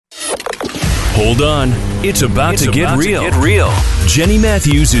Hold on. It's about to get real. Jenny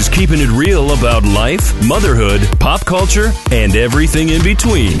Matthews is keeping it real about life, motherhood, pop culture, and everything in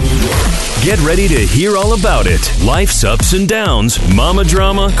between. Get ready to hear all about it. Life's ups and downs, mama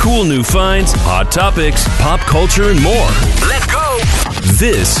drama, cool new finds, hot topics, pop culture, and more. Let go.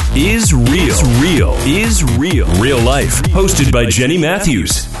 This is Real. Real life. Hosted by Jenny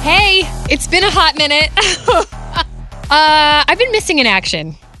Matthews. Hey, it's been a hot minute. I've been missing in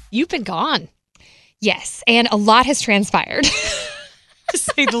action. You've been gone. Yes, and a lot has transpired. To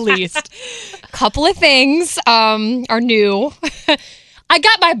say the least. Couple of things are new. I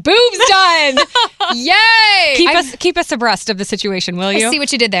got my boobs done. Yay! Keep us abreast of the situation, will you? I see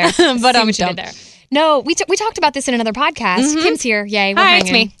what you did there. But you did there. No, we talked about this in another podcast. Mm-hmm. Kim's here. Yay, we're Hi, hanging.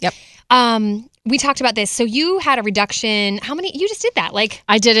 it's me. Yep. We talked about this. So you had a reduction. How many? You just did that.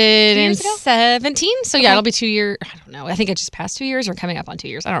 I did it 2 in years ago? 17. So Okay. yeah, it'll be 2 years. I don't know. I think it just passed 2 years or coming up on 2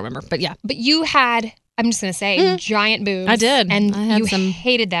 years. I don't remember. But yeah. But you had, I'm just going to say, giant boobs. I did. And I had you some-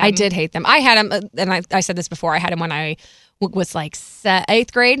 hated them. I did hate them. I had them, and I said this before. I had them when I was like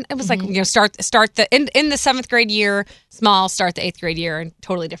 8th grade. It was like, start the in the 7th grade year, small, start the 8th grade year, and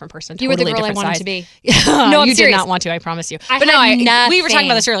totally different person. You were the totally girl I different wanted size. to be. No, I'm you serious. did not want to. I promise you. I But had no, we were talking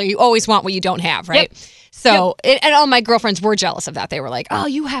about nothing. this earlier. You always want what you don't have, right? Yep. So, and all my girlfriends were jealous of that. They were like, "Oh,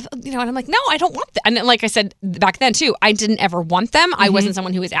 you have," and I'm like, "No, I don't want that." And then, like I said back then too, I didn't ever want them. I wasn't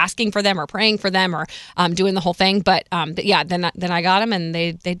someone who was asking for them or praying for them or doing the whole thing. But yeah, then I got them, and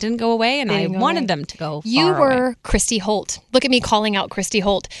they didn't go away, and I wanted them to go. You far were away. Christy Holt. Look at me calling out Christy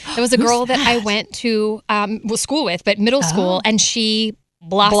Holt. There was a girl that I went to school with, but middle school, and she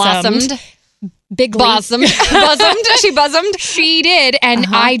blossomed. Big Blossomed. She buzzed. She did. And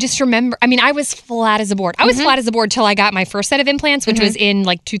I just remember, I was flat as a board. I was flat as a board till I got my first set of implants, which was in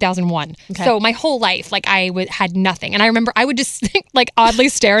 2001. Okay. So my whole life, had nothing. And I remember I would just oddly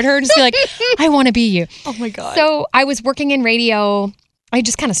stare at her and just be like, I want to be you. Oh my god. So I was working in radio. I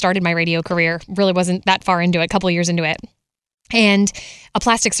just kind of started my radio career. Really wasn't that far into it, a couple of years into it. And a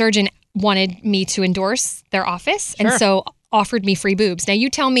plastic surgeon wanted me to endorse their office. Sure. And so offered me free boobs. Now you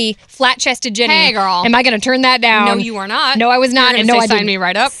tell me, flat-chested Jenny, Hey, girl. am I going to turn that down? No, you are not. No, I was not. You're And gonna no, say, I sign didn't. me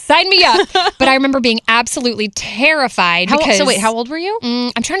right up. Sign me up. But I remember being absolutely terrified because... So wait, how old were you?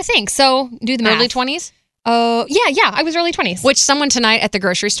 I'm trying to think. So do the math. Early 20s? Oh, yeah. I was early 20s. Which someone tonight at the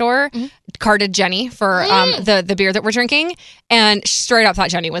grocery store carded Jenny for the beer that we're drinking, and straight up thought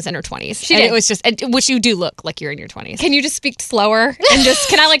Jenny was in her 20s. She and did. It was just, which you do look like you're in your 20s. Can you just speak slower? And just,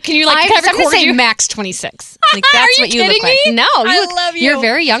 can I I'm record gonna say you? max 26. Like that's you what you look kidding like. me? No, I love you. You're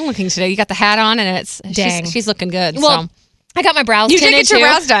very young looking today. You got the hat on, and Dang. she's looking good. Well, so. I got my brows You did tinted get your too.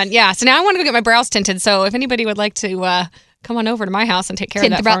 brows done, yeah. So now I want to go get my brows tinted. So if anybody would like to come on over to my house and take care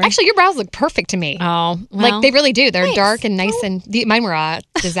Tint of the that brow. for me. Actually, your brows look perfect to me. Oh, well. They really do. They're Thanks. dark and nice, and mine were a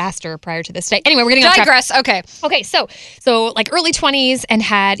disaster prior to this day. Anyway, we're getting off track. digress. Okay. Okay, so early 20s and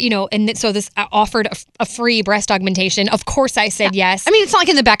had, so this offered a free breast augmentation. Of course I said yes. I mean, it's not like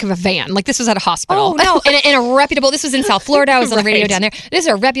in the back of a van. Like this was at a hospital. Oh, no. in a reputable, this was in South Florida. I was on the radio Right. down there. This is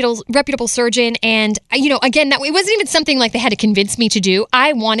a reputable surgeon. And, again, that it wasn't even something like they had to convince me to do.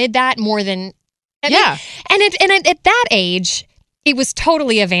 I wanted that more than, Yeah. And at that age, it was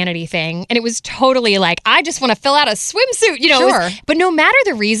totally a vanity thing. And it was totally like, I just want to fill out a swimsuit, it was- Sure. but no matter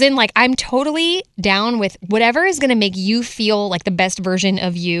the reason, I'm totally down with whatever is going to make you feel like the best version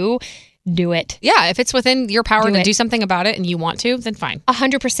of you. Do it. Yeah, if it's within your power Do to it. do something about it and you want to, then fine.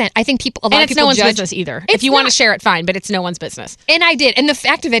 100%. I think a lot And of it's people no one's judge. business either. It's If you want to not. share it, fine, but it's no one's business. And I did. And the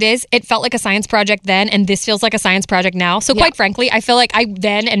fact of it is, it felt like a science project then, and this feels like a science project now. So quite frankly, I feel like I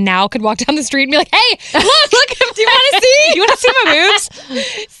then and now could walk down the street and be like, hey, look, do you want to see? You want to see my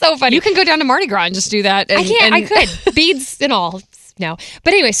boobs? So funny. You can go down to Mardi Gras and just do that. And, I can't. and- I could. Beads and all. No.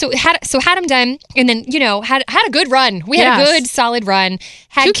 But anyway, so had them done, and then, had a good run. We had a Yes. good, solid run.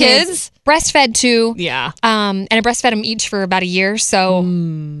 Had 2 kids. Breastfed 2. Yeah. And I breastfed them each for about a year. So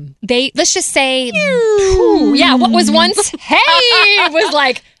let's just say, what was once, hey, was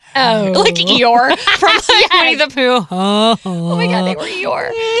like, oh. Like Eeyore from Winnie the Pooh. Oh my God, they were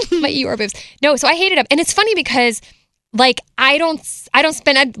Eeyore. My Eeyore boobs. No, so I hated them. And it's funny because I don't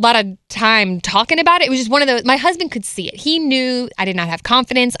spend a lot of time talking about it. It was just one of those, my husband could see it. He knew I did not have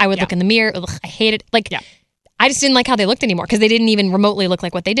confidence. I would look in the mirror. Ugh, I hated I just didn't like how they looked anymore because they didn't even remotely look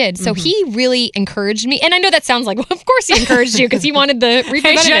like what they did. So he really encouraged me. And I know that sounds like, well, of course he encouraged you because he wanted the Hey,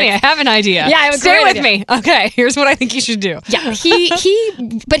 repreventative. Jenny, I have an idea. Yeah, I have a Stay great with idea. me. Okay, here's what I think you should do. Yeah, he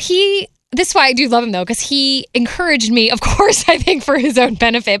this is why I do love him though, because he encouraged me, of course, I think for his own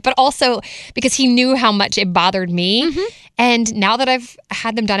benefit, but also because he knew how much it bothered me. Mm-hmm. And now that I've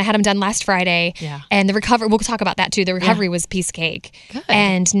had them done, I had them done last Friday. Yeah. And the recovery, we'll talk about that too. The recovery was piece cake. Good.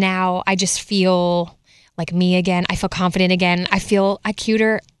 And now I just feel like me again. I feel confident again. I feel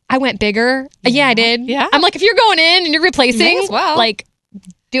cuter. I went bigger. Yeah, I did. Yeah. I'm like, if you're going in and you're replacing, May as well. like,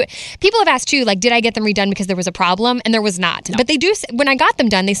 do it. People have asked too, like, did I get them redone because there was a problem? And there was not. No. But they do. When I got them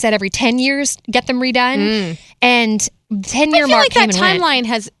done, they said every 10 years get them redone. And 10-year mark like came that and timeline went.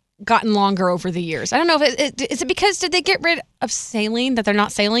 has gotten longer over the years. I don't know if is it because did they get rid of saline, that they're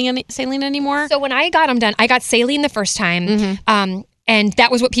not saline anymore? So when I got them done, I got saline the first time. And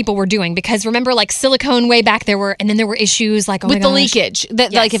that was what people were doing, because remember, like, silicone way back there were issues like, with the leakage,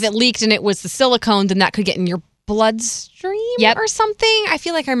 that like if it leaked and it was the silicone, then that could get in your bloodstream or something. I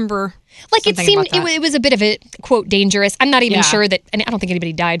feel like I remember. Like, it seemed it was a bit of a, quote, dangerous. I'm not even sure that, and I don't think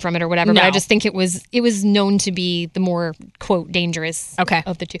anybody died from it or whatever, but I just think it was known to be the more, quote, dangerous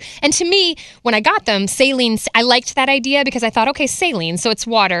of the two. And to me, when I got them, saline, I liked that idea because I thought, okay, saline, so it's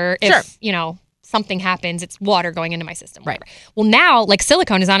water. If, something happens, it's water going into my system. Whatever. Right. Well, now, like,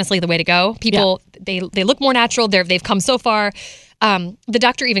 silicone is honestly the way to go. People, they look more natural. They've come so far. The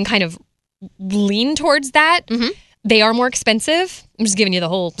doctor even kind of leaned towards that. They are more expensive. I'm just giving you the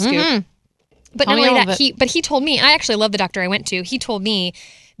whole scoop. But not only that, he told me, and I actually love the doctor I went to, he told me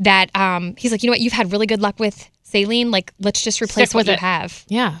that he's like, you know what, you've had really good luck with saline, like, let's just replace what you have.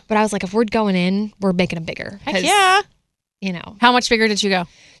 Yeah. But I was like, if we're going in, we're making them bigger. Heck yeah. You know. How much bigger did you go?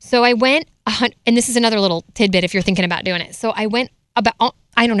 So I went, and this is another little tidbit if you're thinking about doing it. So I went about,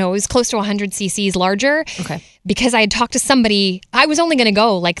 I don't know, it was close to 100 cc's larger. Okay. Because I had talked to somebody, I was only going to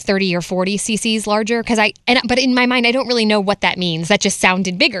go like 30 or 40 cc's larger, but in my mind, I don't really know what that means. That just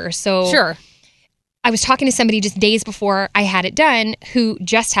sounded bigger. So sure. I was talking to somebody just days before I had it done who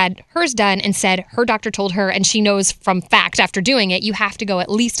just had hers done and said her doctor told her, and she knows from fact after doing it, you have to go at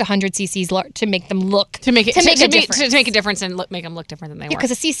least 100 cc's to make them look, to make a difference and make them look different than they were.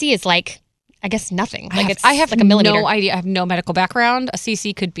 Because a cc is like, I guess nothing. Like I have like a millimeter. No idea. I have no medical background. A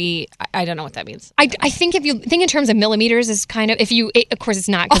cc could be, I don't know what that means. I think if you think in terms of millimeters is kind of, of course it's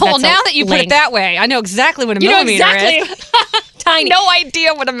not. Oh, now that you put it that way, I know exactly what a millimeter is. Tiny. No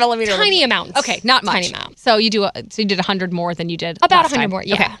idea what a millimeter is. Tiny amounts. Okay, not much. Tiny amount. So you did 100 more than you did about last 100 time. more.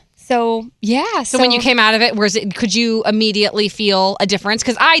 Yeah. Okay. So yeah. So when you came out of it, could you immediately feel a difference?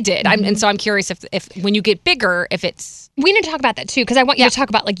 Because I did, and so I'm curious if when you get bigger, if it's. We need to talk about that too, because I want you to talk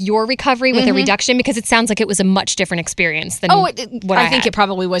about like your recovery with a reduction, because it sounds like it was a much different experience than what I think it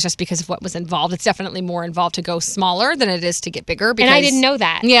probably was, just because of what was involved. It's definitely more involved to go smaller than it is to get bigger. Because, and I didn't know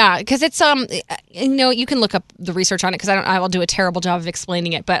that. Yeah, because it's you can look up the research on it, because I will do a terrible job of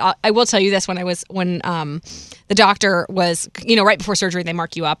explaining it. But I will tell you this: when the doctor was, right before surgery, they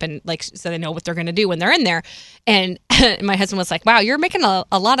mark you up and like so they know what they're going to do when they're in there. And my husband was like, "Wow, you're making a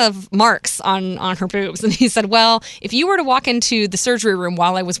lot of marks on her boobs." And he said, "Well, if you were to walk into the surgery room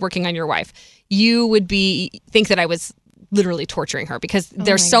while I was working on your wife, you would think that I was literally torturing her, because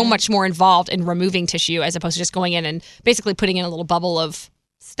there's so much more involved in removing tissue as opposed to just going in and basically putting in a little bubble of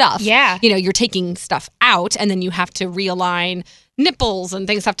stuff. Yeah. You're taking stuff out, and then you have to realign nipples and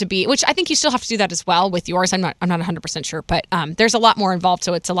things have to be, which I think you still have to do that as well with yours. I'm not 100% sure, but there's a lot more involved,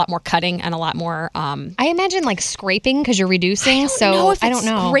 so it's a lot more cutting and a lot more. I imagine like scraping, because you're reducing. I don't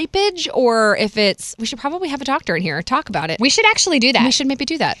know scrapage or if it's. We should probably have a doctor in here talk about it. We should actually do that. We should maybe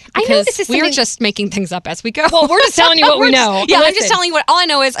do that. I know this is we are just making things up as we go. Well, we're just telling you what we know. Yeah, I'm just telling you what. All I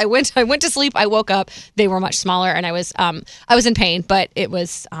know is I went to sleep. I woke up. They were much smaller, and I was in pain, but it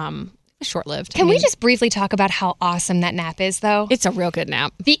was short-lived. Can we just briefly talk about how awesome that nap is, though? It's a real good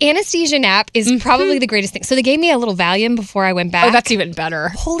nap. The anesthesia nap is probably the greatest thing. So they gave me a little Valium before I went back. Oh, that's even better.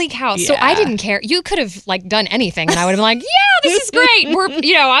 Holy cow. Yeah. So I didn't care. You could have like done anything and I would have been like, yeah, this is great.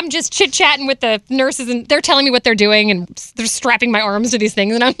 I'm just chit-chatting with the nurses and they're telling me what they're doing and they're strapping my arms to these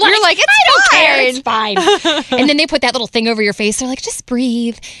things. And I'm like, you're like, I don't care. It's fine. And then they put that little thing over your face. They're like, just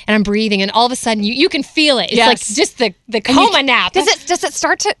breathe. And I'm breathing. And all of a sudden you can feel it. It's like just the coma nap. Does it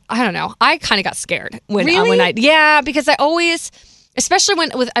start to, I don't know. I kind of got scared when really? Because I always, especially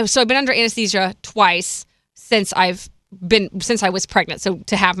so I've been under anesthesia twice since I was pregnant, so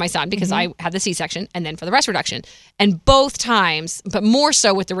to have my son, because I had the C-section and then for the breast reduction, and both times, but more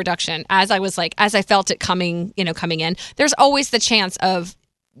so with the reduction, as I felt it coming in, there's always the chance of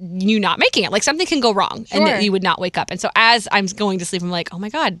you not making it, like something can go wrong and that you would not wake up. And so as I'm going to sleep, I'm like, oh my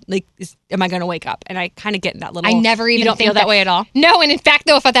God, like, am I going to wake up? And I kind of get in that little, I never even you don't feel that way at all? No. And in fact,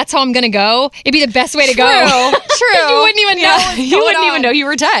 though, if that's how I'm going to go, it'd be the best way to go. True. You wouldn't even know. You wouldn't even know you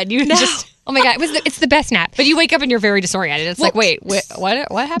were dead. You just Oh my God, it's the best nap. But you wake up and you're very disoriented. It's like, wait, what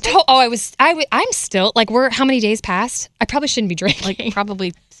happened? I'm still like, how many days passed? I probably shouldn't be drinking. Like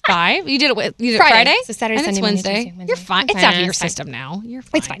probably 5. You did it Friday? So Saturday, and Sunday, it's Monday, Wednesday. Tuesday, You're fine. It's fine. out of your It's fine. system now. You're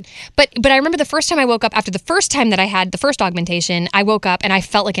fine. It's fine. But I remember the first time I woke up after the first time that I had the first augmentation, I woke up and I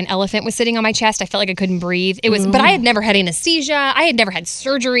felt like an elephant was sitting on my chest. I felt like I couldn't breathe. It was, but I had never had anesthesia. I had never had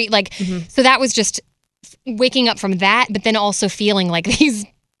surgery. Like, so that was just waking up from that, but then also feeling like these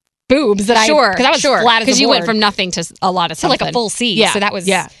boobs that because I was flat as a board. You went from nothing to a lot of to something. like a full C. Yeah. So that was,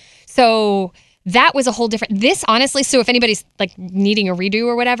 yeah. So that was a whole different, this honestly, so if anybody's like needing a redo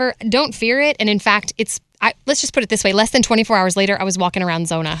or whatever, don't fear it. And in fact, let's just put it this way. Less than 24 hours later, I was walking around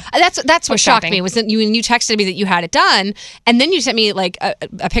Zona. That's what shocked shopping. me was that you texted me that you had it done, and then you sent me like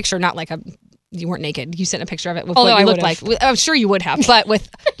a picture, not like you weren't naked. You sent a picture of it with what you looked like. I'm sure you would have, but with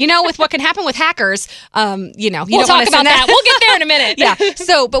what can happen with hackers, you We'll don't talk about that. We'll get there in a minute. Yeah.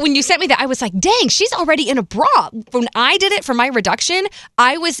 So, but when you sent me that, I was like, dang, she's already in a bra. When I did it for my reduction,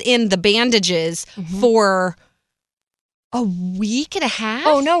 I was in the bandages for a week and a half.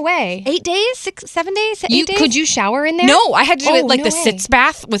 Oh, no way. 8 days, 7 days, 8 days. Could you shower in there? No, I had to do it like no the way. sitz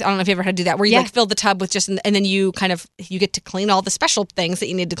bath with. I don't know if you ever had to do that, where you Yeah. like fill the tub with just, and then you get to clean all the special things that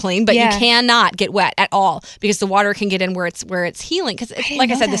you need to clean, but Yeah. you cannot get wet at all because the water can get in where it's healing. Because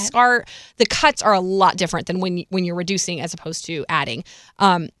like I said, the cuts are a lot different than when you're reducing as opposed to adding.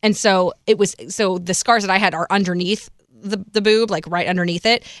 And so the scars that I had are underneath the boob, like right underneath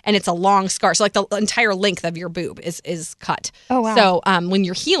it, and it's a long scar. So like the entire length of your boob is cut. Oh, wow. So when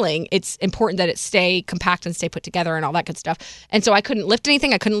you're healing, it's important that it stay compact and stay put together and all that good stuff. And so I couldn't lift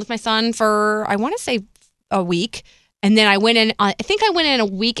anything. I couldn't lift my son for, I want to say, a week. And then I went in, I think I went in a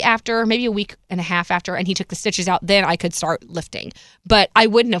week after, maybe a week and a half after, and he took the stitches out. Then I could start lifting. But I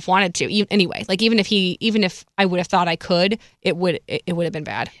wouldn't have wanted to anyway. Like even if I would have thought I could, it would have been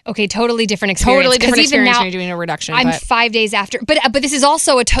bad. Okay, totally different experience. Totally different 'Cause even experience now, when you're doing a reduction. I'm 5 days after. But this is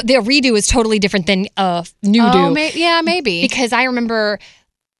also the redo is totally different than a new do. Maybe. Because I remember,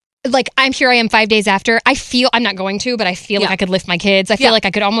 like, I am 5 days after. I'm not going to, but I feel like I could lift my kids. I feel like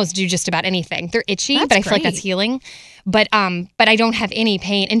I could almost do just about anything. They're itchy, but I feel like that's healing. But I don't have any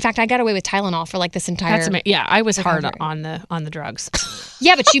pain. In fact, I got away with Tylenol for like this entire. I was hard on the drugs.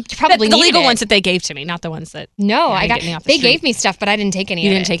 Yeah, but you probably the needed legal it. ones that they gave to me, not the ones that. No, Yeah, I got. get me off the They street. gave me stuff, but I didn't take any. You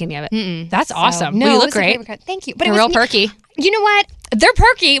of didn't it. take any of it. Mm-mm. That's So, awesome. No, Well, you it look was a great. favorite cut. Thank you. But They're it was real perky. You know what? They're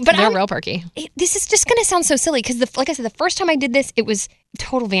perky, but They're real perky. This is just going to sound so silly because, like I said, the first time I did this, it was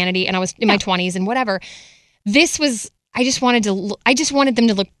total vanity, and I was in my 20s and whatever. This was. I just wanted them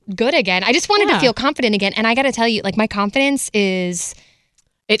to look good again. I just wanted to feel confident again, and I got to tell you, like my confidence is.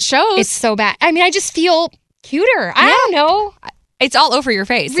 It shows. It's so bad. I mean, I just feel cuter. I don't know. It's all over your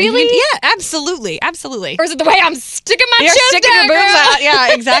face. Really? Yeah, absolutely. Or is it the way I'm sticking my You're chest sticking your out, boobs girl? out.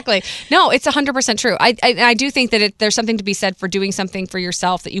 Yeah, exactly. No, it's 100% true. I do think that there's something to be said for doing something for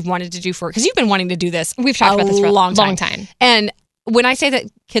yourself that you've wanted to do because you've been wanting to do this. We've talked about this for a long time. And when I say that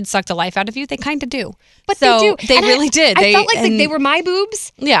kids suck the life out of you, they kind of do. But so they do. They And really did. I felt like they were my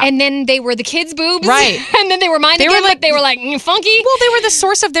boobs. Yeah. And then they were the kids' boobs. Right. And then they were mine again, but they were like funky. Well, they were the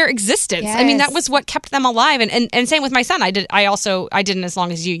source of their existence. I mean, that Yes. was what kept them alive. And same with my son. I didn't as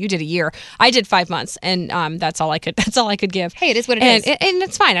long as you. You did a year. I did 5 months, and that's all I could give. Hey, it is what it and is. And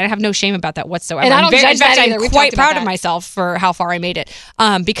it's fine. I have no shame about that whatsoever. And I don't I'm judge in fact, that either. I'm We've quite talked about proud of that. myself for how far I made it.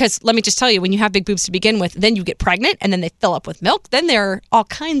 Because let me just tell you, when you have big boobs to begin with, then you get pregnant, and then they fill up with milk. Then they're all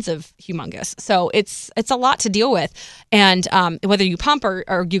kinds of humongous. So it's a lot to deal with. And whether you pump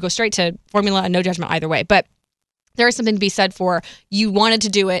or you go straight to formula, no judgment either way. But there is something to be said for you wanted to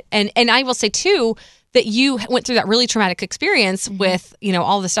do it. And I will say too, that you went through that really traumatic experience with,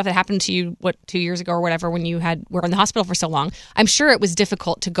 all the stuff that happened to you, 2 years ago or whatever, when you were in the hospital for so long. I'm sure it was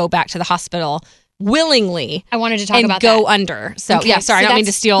difficult to go back to the hospital willingly. I wanted to talk and about go that. under. So Okay, yeah, sorry, I so don't mean to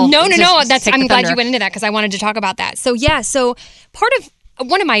that's- steal. No. just take I'm the glad thunder. you went into that because I wanted to talk about that. So so part of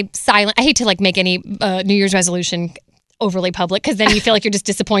one of my silent. I hate to make any New Year's resolution overly public because then you feel like you're just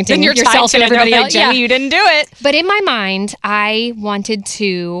disappointing Then you're yourself and everybody else. Jenny, you didn't do it. But in my mind, I wanted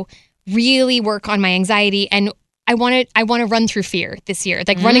to really work on my anxiety, and I want to run through fear this year.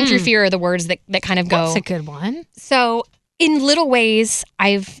 Like running through fear are the words that kind of go. That's a good one. So in little ways,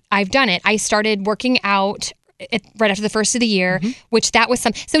 I've done it. I started working out right after the first of the year, which that was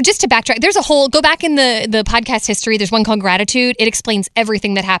some. So just to backtrack, there's go back in the podcast history. There's one called Gratitude. It explains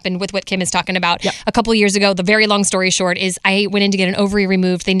everything that happened with what Kim is talking about. Yep. A couple of years ago, the very long story short is I went in to get an ovary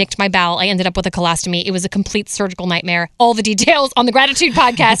removed. They nicked my bowel. I ended up with a colostomy. It was a complete surgical nightmare. All the details on the Gratitude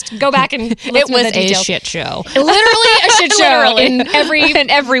podcast. Go back and listen It to was the a details. shit show. Literally a shit show Literally. in every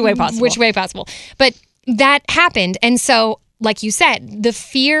In every way possible. Which way possible. But that happened. And so like you said, the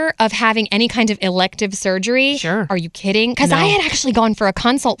fear of having any kind of elective surgery. Sure. Are you kidding? Because I had actually gone for a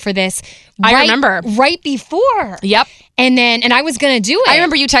consult for this. I remember. Right before. Yep. And I was going to do it. I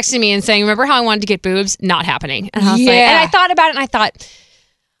remember you texting me and saying, remember how I wanted to get boobs? Not happening. And I was Yeah. and I thought about it and I thought,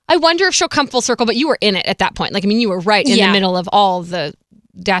 I wonder if she'll come full circle, but you were in it at that point. Like, I mean, you were right in the middle of all the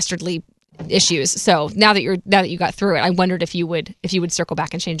dastardly issues. So now that you got through it, I wondered if you would circle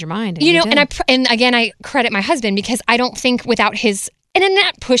back and change your mind. And You know, did. and again, I credit my husband because I don't think without his, and I'm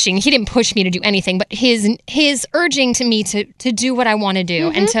not pushing, he didn't push me to do anything, but his urging to me to do what I want to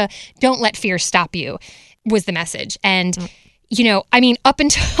do and to don't let fear stop you was the message. And you know, I mean, up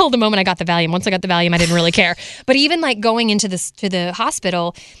until the moment I got the Valium, once I got the Valium, I didn't really care. But even like going into to the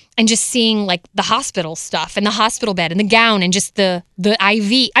hospital and just seeing like the hospital stuff and the hospital bed and the gown and just the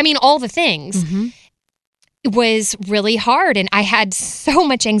IV, I mean, all the things, it was really hard. And I had so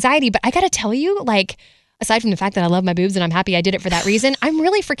much anxiety. But I got to tell you, like, aside from the fact that I love my boobs and I'm happy I did it for that reason, I'm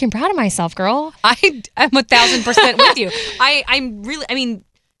really freaking proud of myself, girl. I'm 1,000% with you. I'm really, I mean,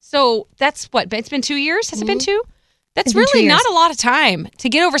 so that's what, it's been 2 years? Has it been 2? That's It's been 2 really years. not a lot of time to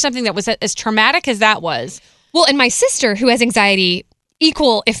get over something that was as traumatic as that was. Well, and my sister, who has anxiety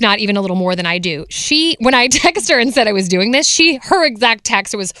equal, if not even a little more than I do, when I texted her and said I was doing this, her exact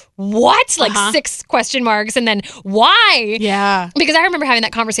text was, what? Like 6 question marks and then why? Yeah. Because I remember having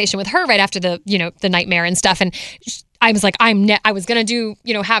that conversation with her right after the nightmare and stuff. And I was like, I was going to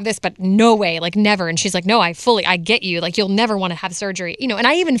do, have this, but no way, like never. And she's like, no, I get you. Like, you'll never want to have surgery, and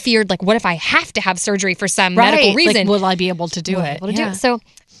I even feared, like, what if I have to have surgery for some medical reason? Like, will I be able to do it? Do it? So,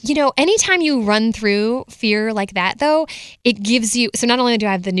 anytime you run through fear like that, though, it gives you, so not only do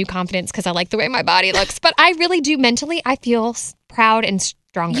I have the new confidence because I like the way my body looks, but I really do mentally, I feel proud and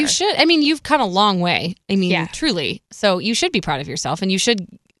stronger. You should. I mean, you've come a long way. I mean, Yeah. truly. So you should be proud of yourself and you should,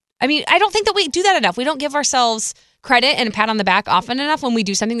 I mean, I don't think that we do that enough. We don't give ourselves credit and a pat on the back often enough when we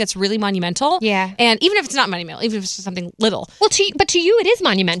do something that's really monumental. Yeah. And even if it's not monumental, even if it's just something little. Well, to you, it is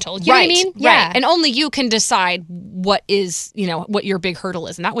monumental. You know what I mean? Right. And only you can decide what is, what your big hurdle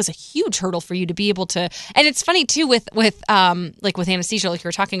is. And that was a huge hurdle for you to be able to. And it's funny too with anesthesia, like you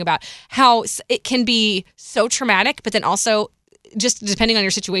were talking about, how it can be so traumatic, but then also just depending on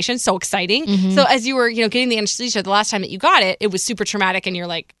your situation, so exciting. So as you were, getting the anesthesia the last time that you got it, it was super traumatic and you're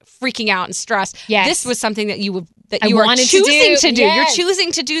like freaking out and stressed. Yes. This was something that you I are wanted to choosing to do. Yes. You're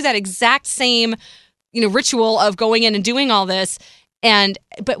choosing to do that exact same, ritual of going in and doing all this,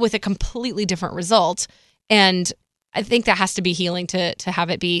 but with a completely different result. And I think that has to be healing to have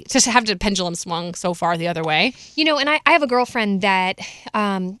the pendulum swung so far the other way. And I have a girlfriend that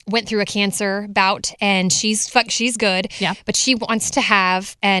went through a cancer bout, and she's good. Yeah. But she wants to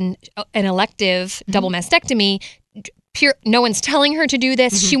have an elective double mastectomy. No one's telling her to do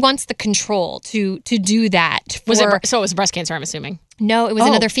this. She wants the control to do that. So it was breast cancer, I'm assuming. No, it was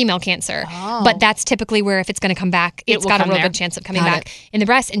another female cancer. Oh. But that's typically where if it's going to come back, it's got a real good chance of coming back in the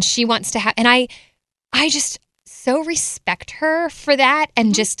breast. And she wants to have, and I just so respect her for that.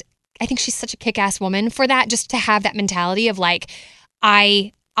 And just, I think she's such a kick-ass woman for that, just to have that mentality of like,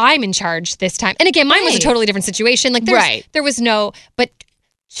 I'm in charge this time. And again, mine was a totally different situation. Like there was no, but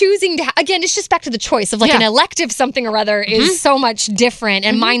choosing to, again, it's just back to the choice of like an elective something or other is so much different.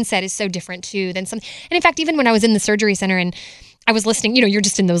 And mindset is so different too than something. And in fact, even when I was in the surgery center and I was listening, you're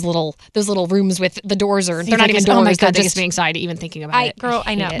just in those little rooms with the doors, or they're not even doors. Oh my God, they're that gives just me anxiety even thinking about it. Girl,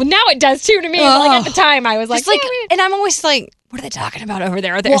 I know. hate it. Well, now it does too to me. But like at the time, I was like, and I'm always like, what are they talking about over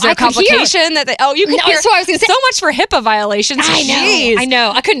there? Is Well, there I a could hear. complication that you can No, hear? so I was gonna say- so much for HIPAA violations. I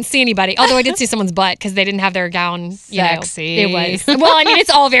know. I couldn't see anybody. Although I did see someone's butt because they didn't have their gown. Sexy. It was. Well, I mean, it's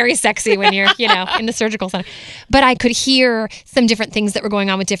all very sexy when you're, in the surgical center. But I could hear some different things that were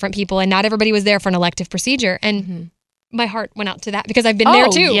going on with different people, and not everybody was there for an elective procedure. And my heart went out to that because I've been there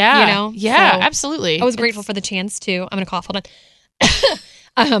too. Yeah. Yeah, So absolutely. I was grateful for the chance to. I'm gonna cough. Hold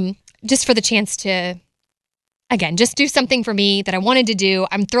on. Just for the chance to. Again, just do something for me that I wanted to do.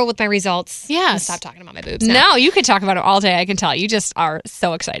 I'm thrilled with my results. Yes. Stop talking about my boobs now. No, you could talk about it all day. I can tell. You just are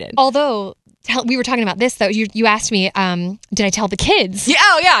so excited. Although, we were talking about this, though. You asked me, did I tell the kids? Yeah.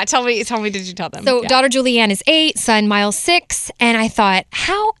 Oh, yeah. Tell me. Did you tell them? So daughter Julianne is 8, son Miles 6. And I thought,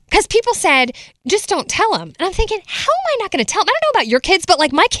 how? Because people said, just don't tell them. And I'm thinking, how am I not going to tell them? I don't know about your kids, but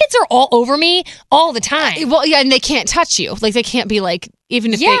like my kids are all over me all the time. Well, yeah, and they can't touch you. Like they can't be like,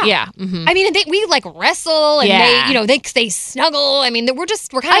 even if they, I mean, we like wrestle and they snuggle. I mean, we're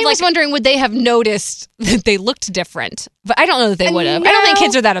kind of I was wondering, would they have noticed that they looked different? But I don't know that they would have. I don't think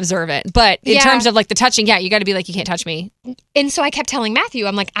kids are that observant. But in Yeah. terms of like the touching, you got to be like, you can't touch me. And so I kept telling Matthew,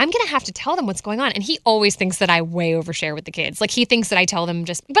 I'm like, I'm going to have to tell them what's going on. And he always thinks that I way overshare with the kids. Like he thinks that I tell them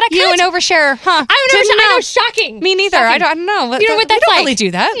but I You can't. and overshare, huh? I know, shocking. Me neither. Shocking. I don't know. You know what We that's don't like? really do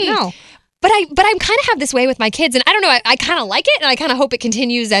that. No. But I kind of have this way with my kids, and I don't know, I kind of like it, and I kind of hope it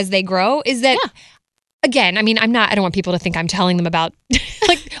continues as they grow, is that, again, I mean, I don't want people to think I'm telling them about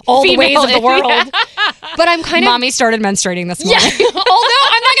like all the ways of the world, but I'm kind of... Mommy started menstruating this morning. Yeah, although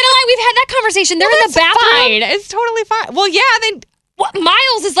I'm not going to lie, we've had that conversation. They're in the bathroom. Fine. It's totally fine. Well, yeah, What,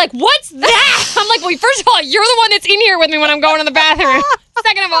 Miles is like, what's that? I'm like, well, first of all, you're the one that's in here with me when I'm going to the bathroom.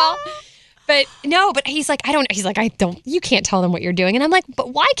 Second of all... But no, but he's like, you can't tell them what you're doing. And I'm like,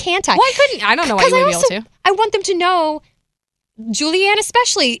 but why can't I? Why couldn't I don't know why you would be able to. I want them to know, Julianne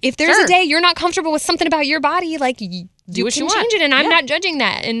especially, if there's a day you're not comfortable with something about your body, like Do what can you want. change it, and I'm not judging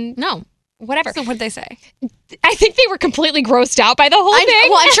that. And No. whatever. So what'd they say? I think they were completely grossed out by the whole thing.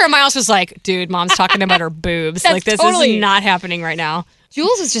 Well, I'm sure Miles was like, dude, Mom's talking about her boobs. That's Like, this totally- is not happening right now.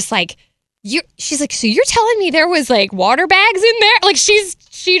 Jules was just like, she's like, so you're telling me there was like water bags in there? Like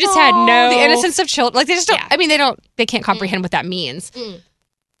she just had no... The innocence of children. Like, they just don't, Yeah. I mean, they can't comprehend what that means.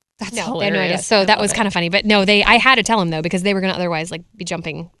 That's No, they had hilarious. no idea. So that was kind of funny. But no, I had to tell them though, because they were going to otherwise like be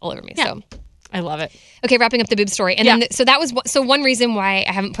jumping all over me. Yeah. So I love it. okay, wrapping up the boob story. And then so that was one reason why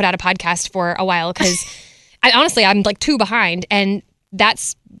I haven't put out a podcast for a while, because I'm like 2 behind, and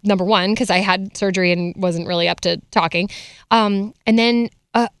that's number one, because I had surgery and wasn't really up to talking. And then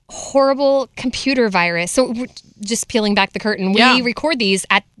a horrible computer virus. So just peeling back the curtain, we record these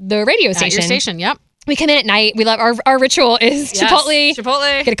at the radio station. At your station, yep. We come in at night. We love our ritual is Chipotle.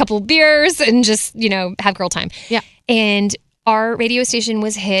 Chipotle. Get a couple of beers and just, have girl time. Yeah. And our radio station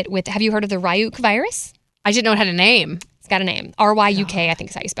was hit with, have you heard of the Ryuk virus? I didn't know it had a name. It's got a name. RYUK, I think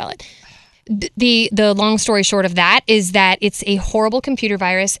is how you spell it. The long story short of that is that it's a horrible computer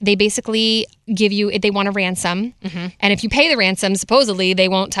virus. They basically they want a ransom. And if you pay the ransom, supposedly they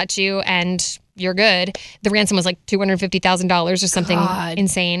won't touch you and you're good. The ransom was like $250,000 or something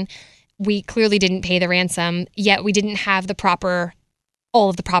insane. We clearly didn't pay the ransom, yet we didn't have all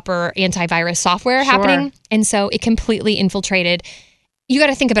of the proper antivirus software happening. And so it completely infiltrated. You got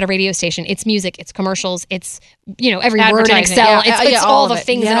to think about a radio station. It's music, it's commercials, it's, every word in Excel. It's all the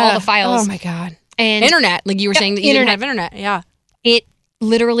things and all the files. Oh my God. And internet. Like you were saying that you didn't have internet. Yeah. it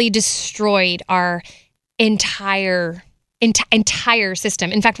literally destroyed our entire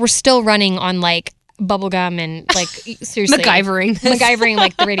system. In fact, we're still running on like bubblegum and like seriously MacGyvering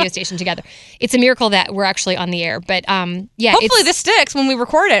like the radio station together. It's a miracle that we're actually on the air. But hopefully this sticks when we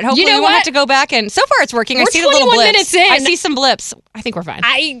record it. Hopefully we won't have to go back and so far it's working. I We're see the little 21 blips. minutes in. I see some blips. I think we're fine.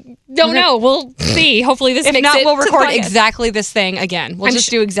 I don't know. We'll see. Hopefully this If makes not, it we'll to the record podcast. exactly this thing again. We'll I'm just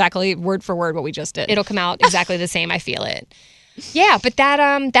do exactly word for word what we just did. It'll come out exactly the same. I feel it. Yeah, but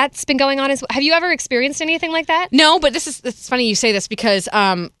that's been going on as well. Have you ever experienced anything like that? No, but it's funny you say this because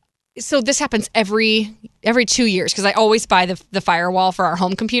so this happens every 2 years because I always buy the firewall for our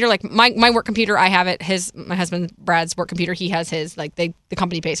home computer. Like my work computer, I have it. My husband Brad's work computer, he has his. Like the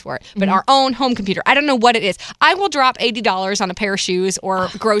company pays for it. But our own home computer, I don't know what it is. I will drop $80 on a pair of shoes or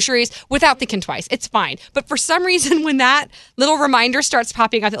groceries without thinking twice. It's fine. But for some reason, when that little reminder starts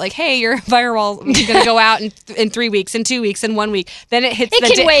popping out that like, hey, your firewall is going to go out in 3 weeks, in 2 weeks, in 1 week, then it hits.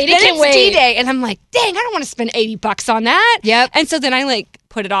 It can wait. It can wait. D-Day, and I'm like, dang, I don't want to spend $80 on that. Yep. And so then I like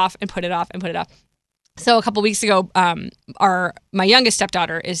put it off and put it off and put it off. So a couple weeks ago, my youngest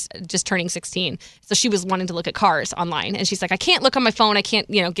stepdaughter is just turning 16. So she was wanting to look at cars online, and she's like, I can't look on my phone. I can't,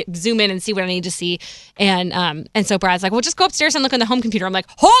 zoom in and see what I need to see. And so Brad's like, well, just go upstairs and look on the home computer. I'm like,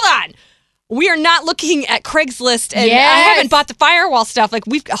 hold on. We are not looking at Craigslist, and I haven't bought the firewall stuff. Like,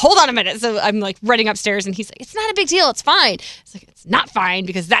 hold on a minute. So I'm like running upstairs, and he's like, it's not a big deal. It's fine. It's like, it's not fine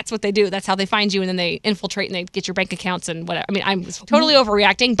because that's what they do. That's how they find you, and then they infiltrate and they get your bank accounts and whatever. I mean, I'm totally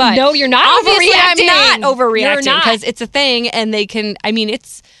overreacting, but No, you're not obviously overreacting. I'm not overreacting You're not. because it's a thing, and they can. I mean,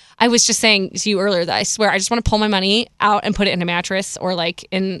 I was just saying to you earlier that I swear I just want to pull my money out and put it in a mattress or like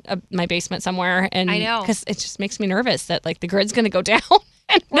in my basement somewhere. And I know. because it just makes me nervous that like the grid's going to go down.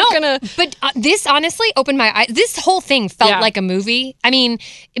 And But this honestly opened my eyes. This whole thing felt like a movie. I mean,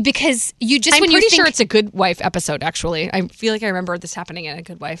 because I'm pretty sure it's a Good Wife episode, actually. I feel like I remember this happening in a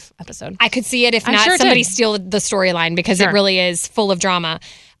Good Wife episode. I could see it if I'm not sure it somebody did. steal the storyline because it really is full of drama.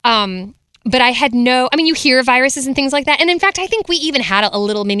 But I had you hear viruses and things like that. And in fact, I think we even had a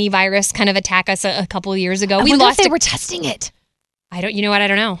little mini virus kind of attack us a couple of years ago. We lost they were testing it. You know what? I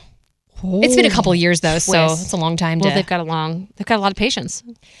don't know. It's been a couple of years though, so it's a long time. Well, they've got a lot of patience.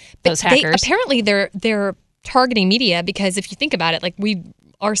 Those hackers. Apparently they're targeting media because if you think about it, like we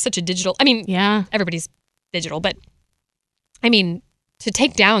are such a digital. I mean, yeah, everybody's digital, but I mean, to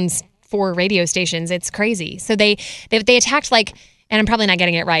take down 4 radio stations, it's crazy. So they attacked like, and I'm probably not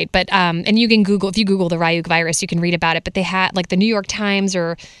getting it right, but and you can Google, if you Google the Ryuk virus, you can read about it. But they had like the New York Times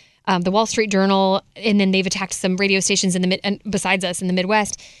or the Wall Street Journal, and then they've attacked some radio stations in the besides us in the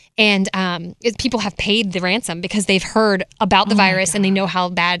Midwest. And people have paid the ransom because they've heard about the virus and they know how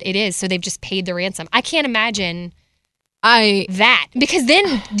bad it is. So they've just paid the ransom. I can't imagine that, because then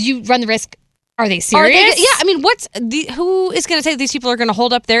you run the risk. Are they serious? I mean, who is going to say these people are going to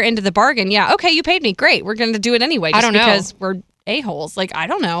hold up their end of the bargain? Yeah, okay, you paid me. Great. We're going to do it anyway. I don't know. Because we're a-holes. Like, I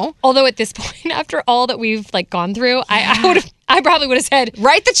don't know. Although at this point, after all that we've like gone through, I probably would have said,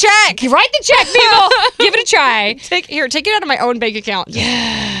 write the check. Write the check, people. Give it a try. Take it out of my own bank account.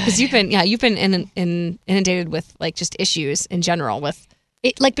 Yeah. Because you've been inundated with like just issues in general with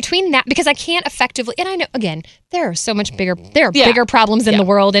it, like between that, because I can't effectively, and I know, again, there are so much bigger problems in the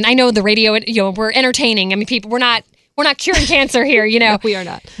world, and I know the radio, we're entertaining. I mean, people, we're not curing cancer here, No, we are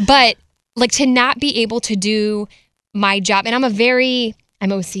not. But like to not be able to do my job, and I'm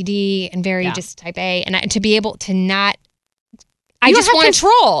OCD and very just type A, and to be able to not, you don't have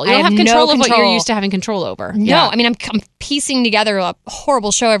control. You don't have control of what you're used to having control over. No, I mean, I'm piecing together a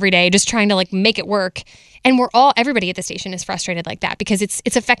horrible show every day, just trying to like make it work. And everybody at the station is frustrated like that because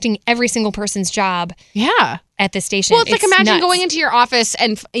it's affecting every single person's job. Yeah. At the station. Well, it's like imagine going into your office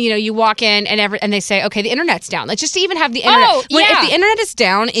and you walk in and they say, okay, the internet's down. Like just to even have the internet. Oh, yeah. If the internet is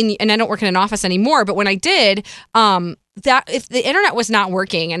down and I don't work in an office anymore, but when I did, that if the internet was not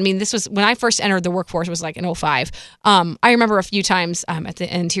working, I mean, this was when I first entered the workforce, it was like in 2005. I remember a few times at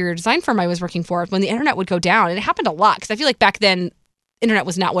the interior design firm I was working for when the internet would go down, and it happened a lot because I feel like back then internet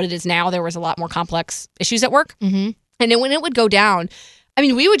was not what it is now. There was a lot more complex issues at work. Mm-hmm. And then when it would go down, I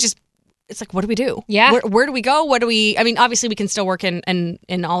mean, we would just, it's like, what do we do? Yeah. Where do we go? I mean, obviously we can still work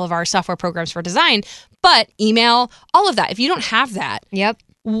in all of our software programs for design, but email, all of that. If you don't have that, yep.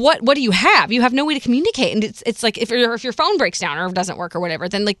 What do you have? You have no way to communicate. And it's like if your phone breaks down or doesn't work or whatever,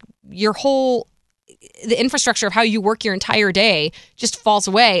 then like the infrastructure of how you work your entire day just falls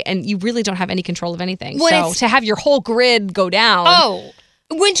away and you really don't have any control of anything. So to have your whole grid go down. Oh,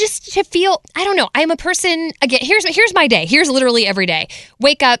 when just to feel, I don't know. I'm a person, again, here's my day. Here's literally every day.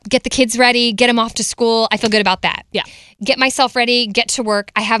 Wake up, get the kids ready, get them off to school. I feel good about that. Yeah. Get myself ready, get to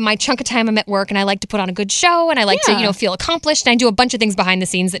work. I have my chunk of time I'm at work and I like to put on a good show and I like to, feel accomplished. And I do a bunch of things behind the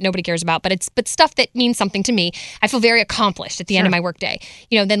scenes that nobody cares about, but stuff that means something to me. I feel very accomplished at the end of my work day.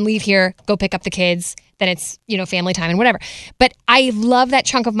 Then leave here, go pick up the kids. Then it's, family time and whatever. But I love that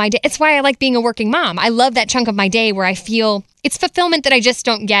chunk of my day. It's why I like being a working mom. I love that chunk of my day where I feel it's fulfillment that I just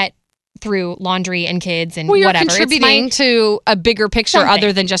don't get through laundry and kids and you're whatever. Contributing to a bigger picture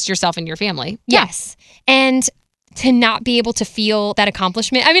other than just yourself and your family. Yes. And to not be able to feel that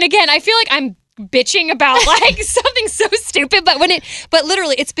accomplishment. I mean, again, I feel like I'm bitching about like something so stupid, but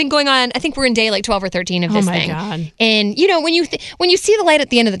literally it's been going on. I think we're in day like 12 or 13 of this thing. Oh my God. And when you see the light at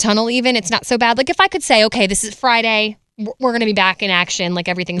the end of the tunnel, even it's not so bad. Like if I could say, okay, this is Friday, we're going to be back in action. Like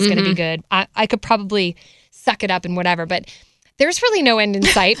everything's going to be good. I could probably suck it up and whatever, but there's really no end in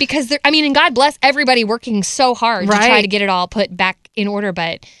sight because and God bless everybody working so hard to try to get it all put back in order.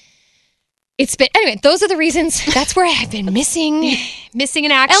 But it's been, anyway, those are the reasons. That's where I've been missing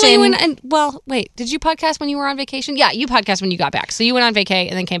in action. Ellie, wait, did you podcast when you were on vacation? Yeah, you podcast when you got back. So you went on vacay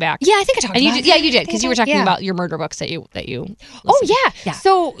and then came back. Yeah, I think I talked about it. Yeah, you did, because you were talking about your murder books that you Oh, yeah.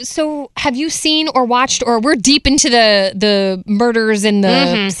 So have you seen or watched, or we're deep into the murders and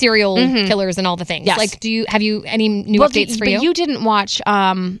the serial killers and all the things. Yes. Like, have you any new updates for you? But you didn't watch,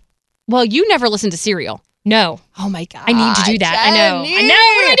 you never listened to Serial. No. Oh my God. I need to do that. Jenny. I know.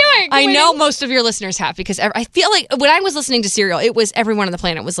 What am I doing? I know most of your listeners have, because I feel like when I was listening to Serial, it was everyone on the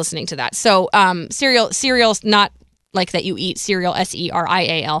planet was listening to that. So Serial's not like that you eat cereal,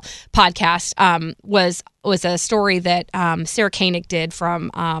 SERIAL podcast, was a story that Sarah Koenig did from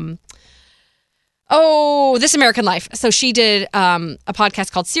This American Life. So she did a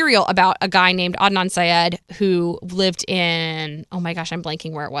podcast called Serial about a guy named Adnan Syed who lived in, oh my gosh, I'm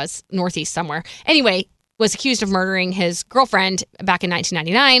blanking where it was, Northeast somewhere. Anyway, was accused of murdering his girlfriend back in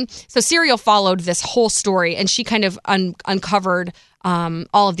 1999. So Serial followed this whole story, and she kind of uncovered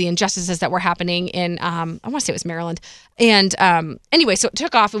all of the injustices that were happening in, I want to say it was Maryland. And anyway, so it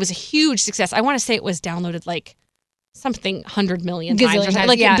took off. It was a huge success. I want to say it was downloaded like something 100 million times, or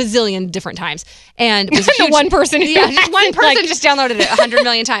like a bazillion different times. And it was a huge, one person. Yeah, just one person just downloaded it 100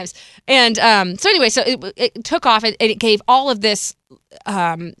 million times. And so anyway, so it took off. It gave all of this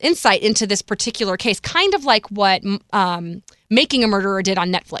insight into this particular case, kind of like what Making a Murderer did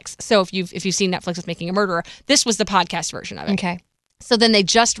on Netflix. So if you've seen Netflix with Making a Murderer, this was the podcast version of it. Okay. So then they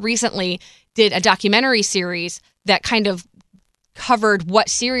just recently did a documentary series that kind of covered what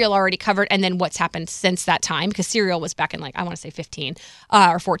Serial already covered and then what's happened since that time, because Serial was back in, like, I want to say 15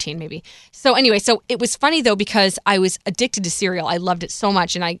 or 14 maybe. So anyway, so it was funny though, because I was addicted to Serial. I loved it so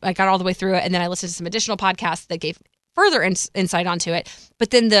much, and I got all the way through it, and then I listened to some additional podcasts that gave further insight onto it.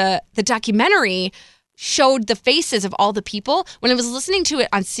 But then the documentary showed the faces of all the people. When I was listening to it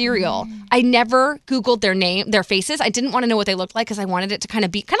on Serial, I never Googled their faces. I didn't want to know what they looked like, because I wanted it to kind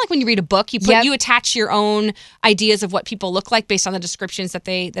of be like when you read a book, you attach your own ideas of what people look like based on the descriptions that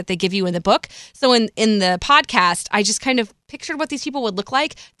they give you in the book. So in the podcast, I just kind of pictured what these people would look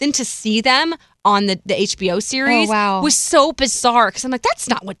like. Then to see them on the HBO series was so bizarre, because I'm like, that's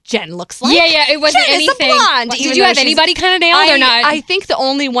not what Jen looks like. Yeah, it wasn't Jen anything. Is a blonde. Did you have anybody kind of nailed or not? I think the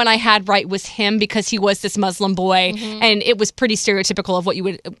only one I had right was him, because he was this Muslim boy, and it was pretty stereotypical of what you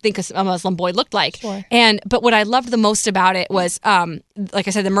would think a Muslim boy looked like. Sure. But what I loved the most about it was, like I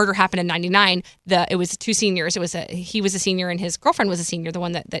said, the murder happened in '99. It was two seniors. He was a senior and his girlfriend was a senior, the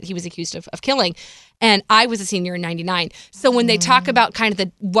one that he was accused of killing. And I was a senior in '99. So when they talk about kind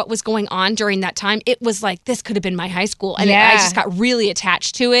of what was going on during that time, it was like, this could have been my high school. And I just got really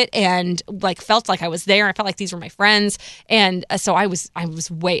attached to it, and like felt like I was there. I felt like these were my friends. And so I was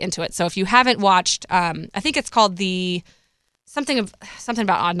way into it. So if you haven't watched, I think it's called something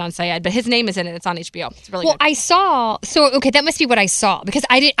about Adnan Syed, but his name is in it. It's on HBO. It's really good. I saw. So okay, that must be what I saw, because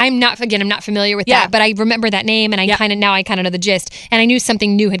I'm not familiar with that, but I remember that name, and I kind of know the gist, and I knew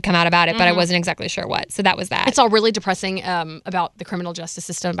something new had come out about it, but I wasn't exactly sure what. So that was that. It's all really depressing about the criminal justice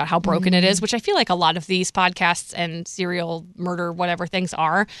system, about how broken it is, which I feel like a lot of these podcasts and serial murder, whatever things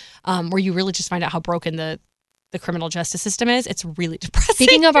are, where you really just find out how broken the criminal justice system is. It's really depressing.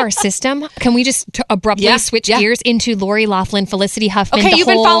 Speaking of our system, can we just abruptly switch gears into Lori Loughlin, Felicity Huffman? Okay, you've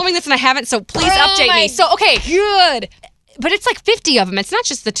been following this and I haven't, so please update me. So, okay. Good. But it's like 50 of them. It's not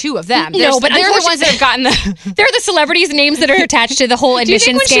just the two of them. No, but they're the ones that have gotten the... They're the celebrities' names that are attached to the whole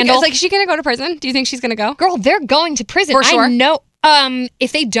admission scandal. Is she going to go to prison? Do you think she's going to go? Girl, they're going to prison. For sure. I know.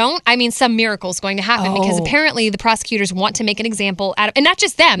 If they don't, I mean, some miracle's going to happen, because apparently the prosecutors want to make an example out of, and not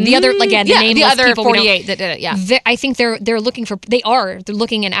just them, the other, again, the nameless other people 48 that did it, yeah. I think they're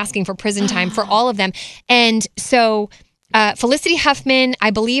looking and asking for prison time for all of them. And so Felicity Huffman, I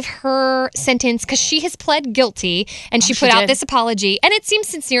believe her sentence, because she has pled guilty, and she put out this apology, and it seems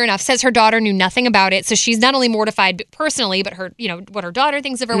sincere enough, says her daughter knew nothing about it, so she's not only mortified personally, but her, what her daughter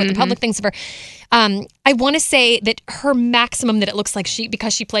thinks of her, what the public thinks of her. I want to say that her maximum, that it looks like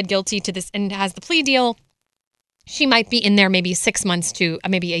because she pled guilty to this and has the plea deal, she might be in there maybe 6 months to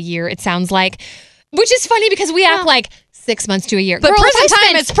maybe a year, it sounds like, which is funny, because we act like 6 months to a year. But prison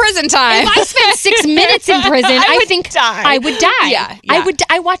time is prison time. If I spent 6 minutes in prison, I think I would die. Yeah.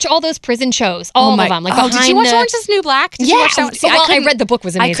 I watch all those prison shows, all of them. Like, did you watch Orange Is the New Black? Did you watch that one? See, I read the book,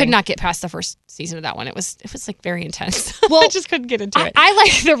 was amazing. I could not get past the first season of that one. It was like very intense. Well, I just couldn't get into it. I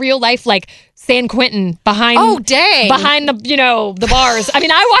like the real life, like San Quentin behind. Oh, dang. Behind the the bars. I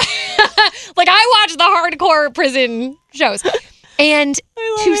mean, I watch the hardcore prison shows. And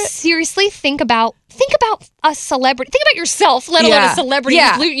to seriously think about a celebrity, think about yourself, let alone a celebrity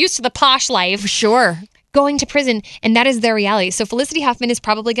who's used to the posh life. Sure. Going to prison, and that is their reality. So Felicity Huffman is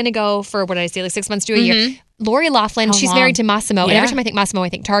probably going to go for, what did I say, like 6 months to a year. Lori Loughlin, she's married to Massimo. And every time I think Massimo, I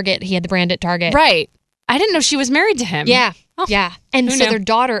think Target. He had the brand at Target. Right. I didn't know she was married to him. Yeah. Oh, yeah. And so their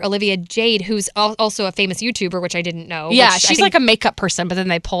daughter, Olivia Jade, who's also a famous YouTuber, which I didn't know. Yeah, she's like a makeup person, but then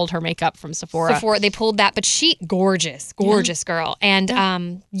they pulled her makeup from Sephora. They pulled that, but she, gorgeous girl. And so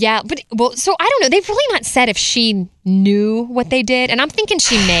I don't know. They've really not said if she knew what they did. And I'm thinking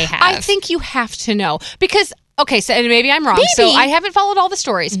she may have. I think you have to know. Because, okay, so and maybe I'm wrong. So I haven't followed all the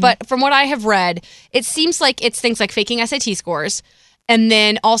stories, but from what I have read, it seems like it's things like faking SAT scores. And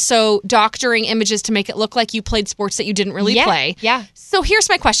then also doctoring images to make it look like you played sports that you didn't really play. Yeah. So here's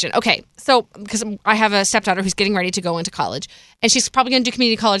my question. Okay, so because I have a stepdaughter who's getting ready to go into college, and she's probably going to do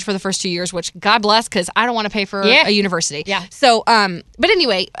community college for the first 2 years, which God bless, because I don't want to pay for a university. Yeah. So, but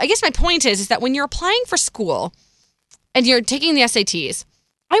anyway, I guess my point is that when you're applying for school and you're taking the SATs,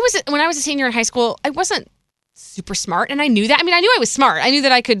 when I was a senior in high school, I wasn't super smart, and I knew that. I mean, I knew I was smart. I knew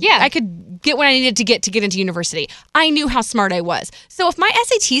that I could get what I needed to get into university. I knew how smart I was. So if my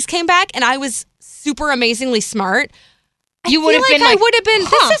SATs came back and I was super amazingly smart, I would have been,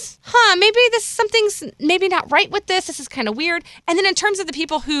 maybe something's maybe not right with this. This is kind of weird. And then in terms of the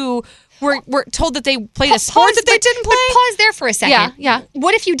people who were told that they played a sport that they didn't play. But pause there for a second. Yeah.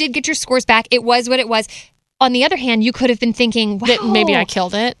 What if you did get your scores back? It was what it was. On the other hand, you could have been thinking, wow, that maybe I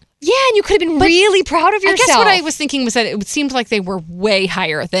killed it. Yeah, and you could have been really proud of yourself. I guess what I was thinking was that it seemed like they were way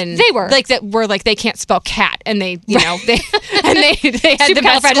higher than they were. Like that were like they can't spell cat, and they they had the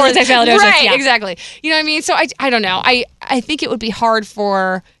best scores. Supercalifragilisticexpialidocious. Right, exactly. You know what I mean? So I don't know. I I think it would be hard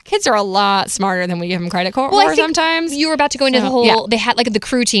for kids are a lot smarter than we give them credit for I think sometimes. you were about to go into the whole. They had like the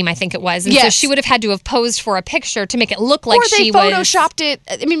crew team, I think it was, and so she would have had to have posed for a picture to make it look like she was. Or they photoshopped it.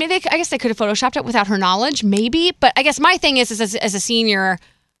 I mean, maybe I guess they could have photoshopped it without her knowledge, maybe. But I guess my thing is as a senior,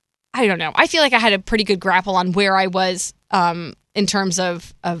 I don't know. I feel like I had a pretty good grapple on where I was in terms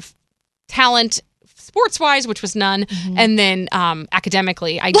of talent. Sports-wise, which was none, and then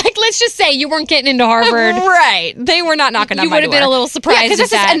academically, let's just say you weren't getting into Harvard, right? They were not knocking on my door. You would have been a little surprised at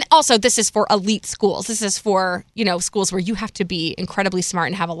that. And also, this is for elite schools. This is for schools where you have to be incredibly smart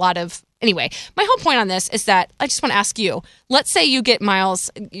and have a lot of. Anyway, my whole point on this is that I just want to ask you. Let's say you get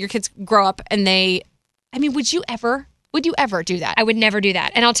Miles, your kids grow up, and would you ever do that? I would never do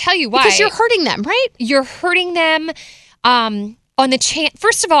that, and I'll tell you why. Because you're hurting them, right? You're hurting them. On the chance,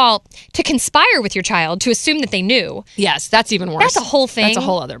 first of all, to conspire with your child, to assume that they knew. Yes, that's even worse. That's a whole thing. That's a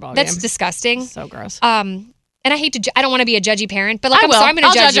whole other ballgame. That's disgusting. So gross. And I hate to. I don't want to be a judgy parent, but I'm going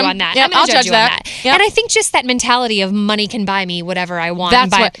to judge you on that. Yep, I'm going to judge you on that. Yep. And I think just that mentality of money can buy me whatever I want.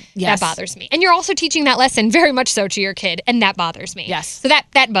 That bothers me. And you're also teaching that lesson very much so to your kid, and that bothers me. Yes. So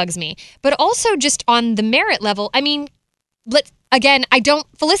that bugs me. But also just on the merit level, I mean,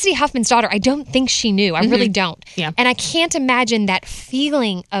 Felicity Huffman's daughter, I don't think she knew. I really don't. Yeah. And I can't imagine that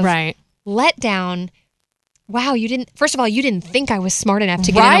feeling of letdown. Wow, you didn't think I was smart enough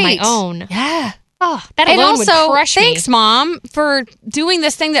to get in on my own. Yeah. Oh, that alone would crush me. Thanks, Mom, for doing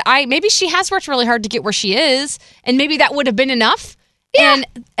this thing that maybe she has worked really hard to get where she is, and maybe that would have been enough. Yeah. And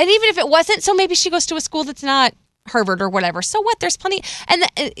even if it wasn't, so maybe she goes to a school that's not Harvard or whatever. So what? There's plenty. And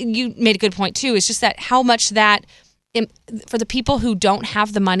you made a good point, too. It's just that how much that for the people who don't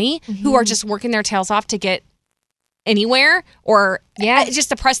have the money, who are just working their tails off to get anywhere, or just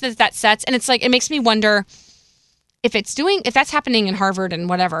the precedent that sets. And it's like, it makes me wonder if that's happening in Harvard and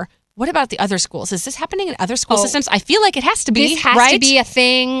whatever, what about the other schools? Is this happening in other school systems? I feel like it has to be. This has to be a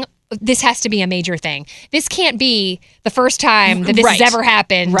thing. This has to be a major thing. This can't be the first time that this has ever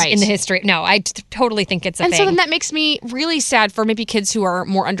happened in the history. No, I totally think it's a thing. And so then that makes me really sad for maybe kids who are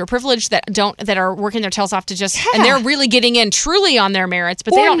more underprivileged that are working their tails off to just and they're really getting in truly on their merits,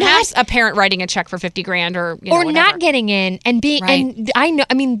 but they don't have a parent writing a check for $50,000 or whatever. Not getting in and being and I know.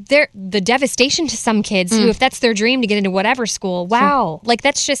 I mean, the devastation to some kids who, if that's their dream to get into whatever school, like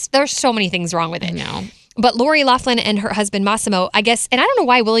that's just there's so many things wrong with it. No. But Lori Loughlin and her husband Massimo, I guess, and I don't know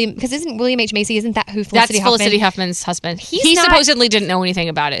why because isn't William H. Macy, isn't that who Felicity Huffman? That's Felicity Huffman's husband. He supposedly didn't know anything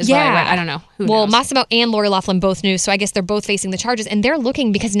about it. Is what I read. I don't know. Who knows? Massimo and Lori Loughlin both knew, so I guess they're both facing the charges, and they're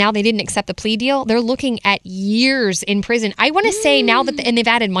looking, because now they didn't accept the plea deal, they're looking at years in prison. I want to say now that, and they've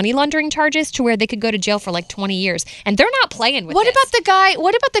added money laundering charges to where they could go to jail for like 20 years, and they're not playing with What about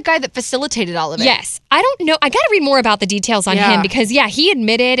the guy that facilitated all of it? Yes. I don't know. I got to read more about the details on him because, he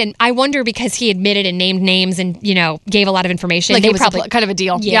admitted, and I wonder because he admitted and named names and, gave a lot of information. Like it was probably kind of a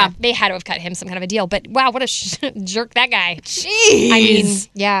deal. Yeah. They had to have cut him some kind of a deal. But wow, what a jerk that guy. Jeez. I mean,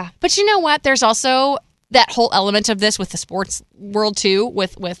 yeah. But you know what? There's also that whole element of this with the sports world too,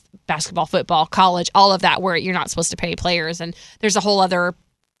 with basketball, football, college, all of that, where you're not supposed to pay players. And there's a whole other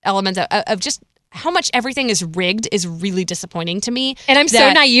element of just how much everything is rigged is really disappointing to me. And I'm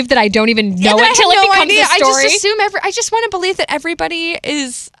so naive that I don't even know it until it becomes a story. I just assume I just want to believe that everybody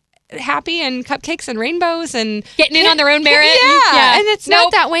is happy and cupcakes and rainbows and getting in on their own merit. Yeah. And it's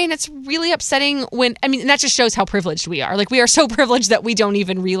not that way. And it's really upsetting and that just shows how privileged we are. Like, we are so privileged that we don't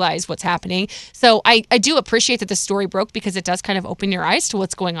even realize what's happening. So I do appreciate that the story broke, because it does kind of open your eyes to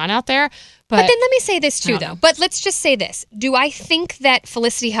what's going on out there. But then let me say this too, though. But let's just say this. Do I think that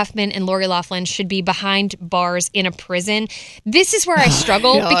Felicity Huffman and Lori Loughlin should be behind bars in a prison? This is where I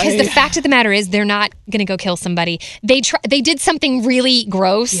struggle, because the fact of the matter is they're not going to go kill somebody. They did something really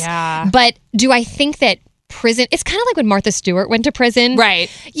gross. Yeah. But do I think that prison... It's kind of like when Martha Stewart went to prison.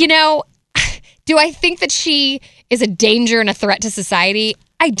 Right. Do I think that she is a danger and a threat to society?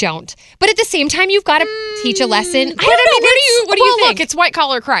 I don't. But at the same time, you've got to teach a lesson. I don't know. What do you think? Look, it's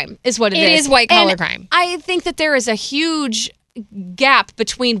white-collar crime is what it is. It is white-collar crime. I think that there is a huge gap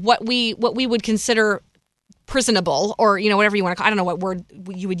between what we would consider prisonable, or, whatever you want to call it. I don't know what word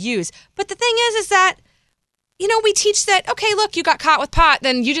you would use. But the thing is that, we teach that, okay, look, you got caught with pot,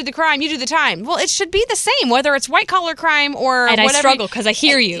 then you did the crime, you do the time. Well, it should be the same, whether it's white-collar crime or and whatever. I struggle because I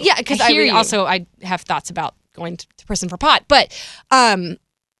hear you. Yeah, because I have thoughts about going to prison for pot. But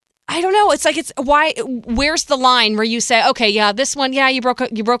I don't know. It's like, where's the line where you say, okay, yeah, this one, yeah, you broke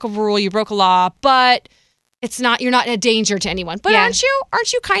a rule, you broke a law, but you're not a danger to anyone. But aren't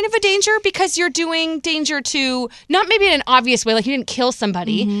you kind of a danger, because you're doing danger to, not maybe in an obvious way, like you didn't kill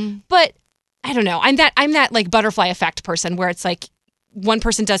somebody, but I don't know. I'm that like butterfly effect person, where it's like, one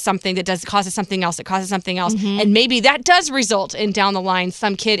person does something that causes something else, and maybe that does result in down the line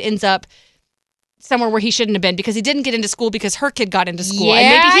some kid ends up somewhere where he shouldn't have been because he didn't get into school because her kid got into school.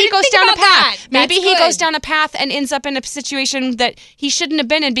 Yeah, and maybe he goes down a path. that. Maybe That's he good. goes down a path and ends up in a situation that he shouldn't have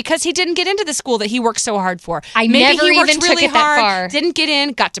been in because he didn't get into the school that he worked so hard for. Maybe never he worked even took really it that hard, far. didn't get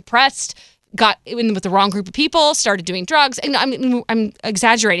in, got depressed, got in with the wrong group of people, started doing drugs. And I'm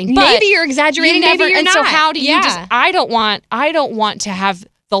exaggerating. But Maybe you're exaggerating, maybe you're and not. so how do you Yeah. just I don't want to have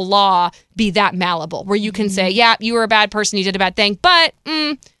the law be that malleable where you can say, yeah, you were a bad person, you did a bad thing, but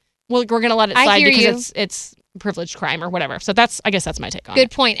we're going to let it I slide hear because you. it's privileged crime or whatever. So I guess that's my take on it.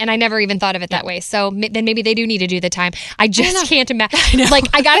 Good point. And I never even thought of it that way. So then maybe they do need to do the time. I just can't imagine. Like,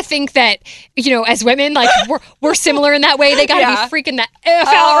 I got to think that, as women, like, we're similar in that way. They got to be freaking the F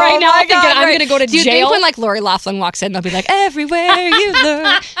out right now. Thinking I'm going to go to Do you jail. think when like Lori Loughlin walks in, they'll be like, everywhere you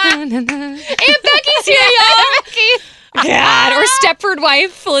look. Aunt Becky's here, y'all. God. Or Stepford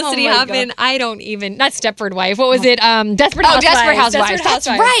Wife, Felicity Oh my Huffman. God. I don't even, not Stepford Wife. What was it? Desperate Oh, Housewives. Desperate Housewives. Desperate That's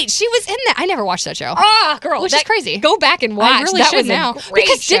Housewives. right. She was in that. I never watched that show. Ah, girl. Which is crazy. Go back and watch. I really that should was now. a great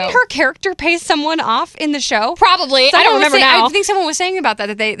Because show. didn't her character pay someone off in the show? Probably. I Someone don't was remember saying- now. I think someone was saying about that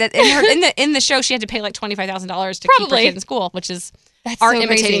in the show she had to pay like $25,000 to keep her Probably. kid in school, which is That's art so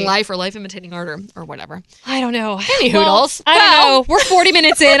imitating crazy. life or life imitating art or whatever. I don't know. Any hoodles. I don't know. We're 40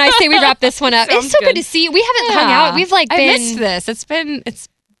 minutes in. I say we wrap this one up. It's Sounds so good good. to see you. We haven't hung out. We've I been. missed this. It's been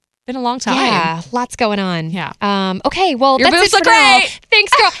a long time. Yeah, lots going on. Yeah. Okay. Well, Your that's boobs it look for now. great.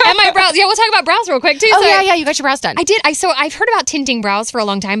 Thanks, girl. And my brows. Yeah, we'll talk about brows real quick too. Oh So yeah, you got your brows done. I did. So I've heard about tinting brows for a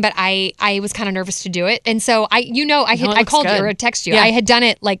long time, but I was kind of nervous to do it, and so I looks called you good. or I texted you. Yeah. I had done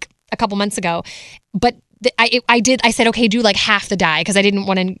it like a couple months ago, but. I said, okay, do like half the dye because I didn't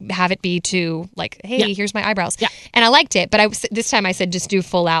want to have it be too like, hey, here's my eyebrows. Yeah. And I liked it, but this time I said just do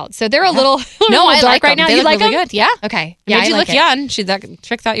full out. So they're a little, No, I dark like right them. now. They You look like really them? good. Yeah. Okay. Yeah, Yeah, made you I like look it. young. That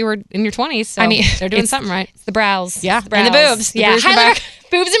chick thought you were in your 20s. So I mean, they're doing it's- something right. It's the brows. Yeah, It's the and the brows. boobs. The Yeah, boobs are Highlight- back.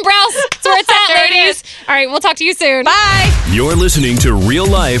 boobs and brows. That's where it's at, There it ladies. All right, we'll talk to you soon. Bye. You're listening to Real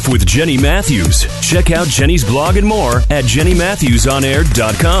Life with Jenny Matthews. Check out Jenny's blog and more at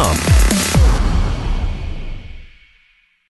jennymatthewsonair.com.